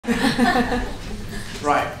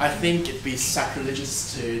Right, I think it'd be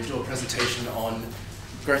sacrilegious to do a presentation on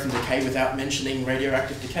growth and decay without mentioning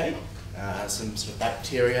radioactive decay. Some sort of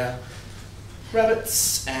bacteria,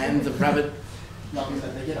 rabbits, and the rabbit nothing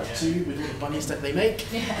that they get up to with all the bunnies that they make.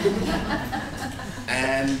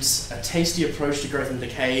 And a tasty approach to growth and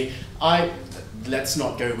decay. Let's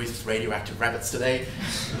not go with radioactive rabbits today,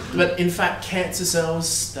 but in fact cancer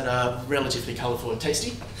cells that are relatively colourful and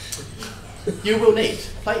tasty. You will need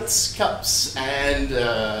plates, cups, and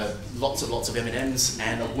lots of M&Ms,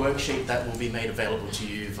 and a worksheet that will be made available to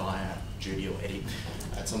you via Judy or Eddie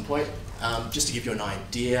at some point. Just to give you an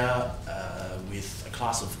idea, with a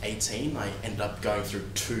class of 18, I ended up going through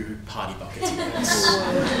 2 party buckets of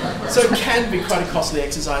this. So it can be quite a costly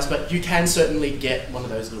exercise, but you can certainly get one of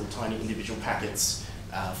those little tiny individual packets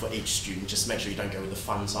for each student. Just make sure you don't go with the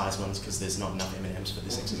fun size ones because there's not enough M&Ms for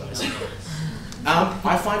this exercise.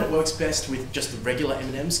 I find it works best with just the regular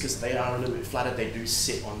M&Ms because they are a little bit flatter. They do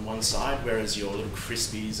sit on one side, whereas your little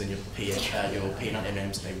Crispies and your peanut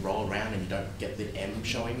M&Ms, they roll around and you don't get the M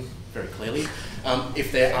showing very clearly.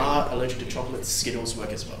 If they are allergic to chocolate, Skittles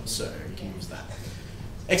work as well, so you can use that.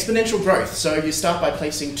 Exponential growth. So you start by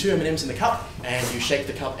placing 2 M&Ms in the cup, and you shake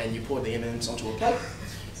the cup and you pour the M&Ms onto a plate.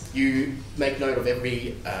 You make note of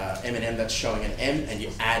every M&M that's showing an M, and you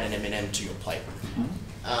add an M&M to your plate.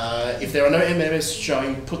 If there are no M&Ms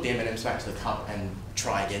showing, put the M&Ms back to the cup and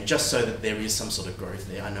try again, just so that there is some sort of growth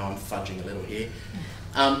there. I know I'm fudging a little here.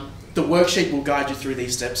 The worksheet will guide you through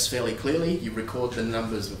these steps fairly clearly. You record the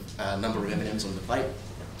number of M&Ms on the plate,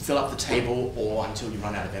 fill up the table, or until you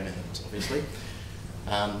run out of M&Ms, obviously,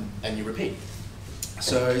 and you repeat.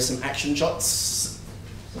 So some action shots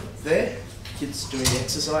there. Kids doing the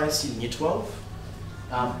exercise in year 12.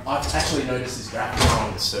 I've actually noticed this graph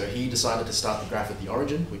wrong, so he decided to start the graph at the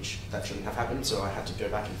origin, which that shouldn't have happened, so I had to go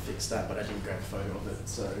back and fix that, but I didn't grab a photo of it,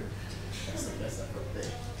 so that's the best I've got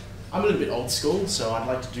there. I'm a little bit old school, so I'd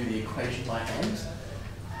like to do the equation by hand.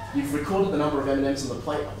 You've recorded the number of M&Ms on the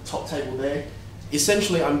plate at the top table there.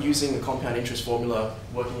 Essentially, I'm using the compound interest formula,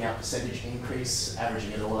 working out percentage increase,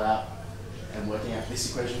 averaging it all out, and working out this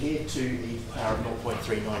equation here, 2 e to the power of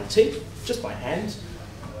 0.39t, just by hand.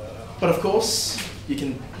 But of course, you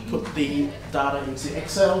can put the data into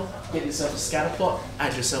Excel, get yourself a scatter plot,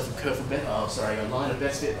 add yourself a line of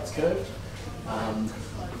best fit that's curved.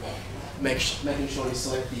 Making sure you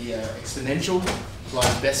select the exponential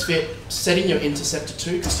line of best fit, setting your intercept to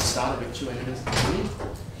 2 because you started with 2 M&Ms at the beginning.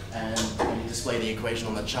 And when you display the equation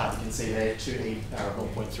on the chart, you can see there 2 e to the power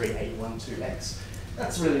of 0.3812x.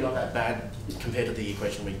 That's really not that bad compared to the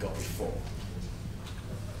equation we got before.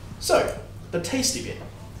 So, the tasty bit.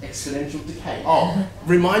 Exponential decay.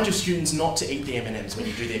 Remind your students not to eat the M&Ms when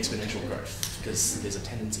you do the exponential growth, because there's a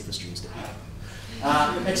tendency for students to eat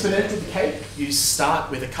them. Exponential decay, you start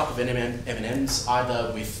with a cup of M&Ms,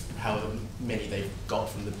 either with however many they've got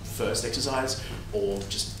from the first exercise, or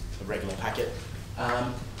just a regular packet.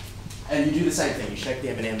 And you do the same thing, you shake the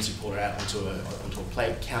M&Ms, you pour it out onto a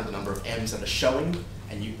plate, count the number of M's that are showing,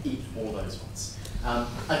 and you eat all those ones.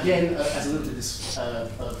 Again, as a little bit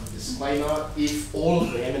of disclaimer, if all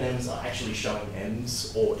of the M&Ms are actually showing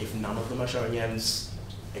M's, or if none of them are showing M's,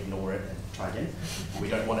 ignore it and try again. We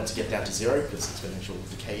don't want it to get down to 0, because exponential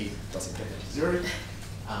decay doesn't get down to 0.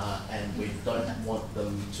 And we don't want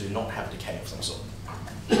them to not have decay of some sort.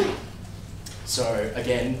 So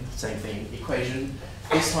again, same thing, equation.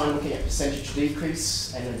 This time looking at percentage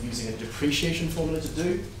decrease, and then using a depreciation formula to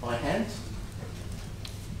do by hand.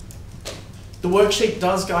 The worksheet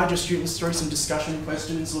does guide your students through some discussion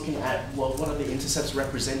questions looking at, well, what are the intercepts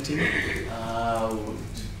representing?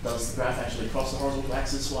 Does the graph actually cross the horizontal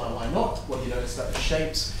axis? Why not? What do you notice about the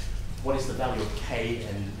shapes? What is the value of K,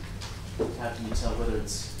 and how can you tell whether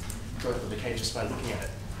it's growth or decay just by looking at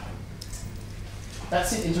it?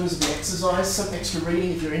 That's it in terms of the exercise. Some extra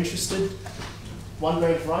reading if you're interested. One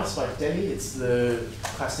Grain of Rice by Demi. It's the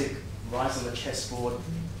classic rice on the chessboard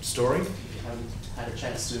story. If you haven't had a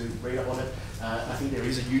chance to read up on it, I think there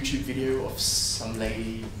is a YouTube video of some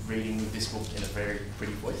lady reading this book in a very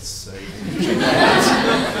pretty voice, so you can check that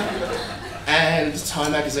out. And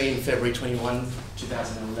Time Magazine, February 21,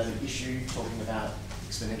 2011 issue, talking about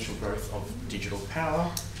exponential growth of digital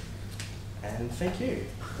power. And thank you.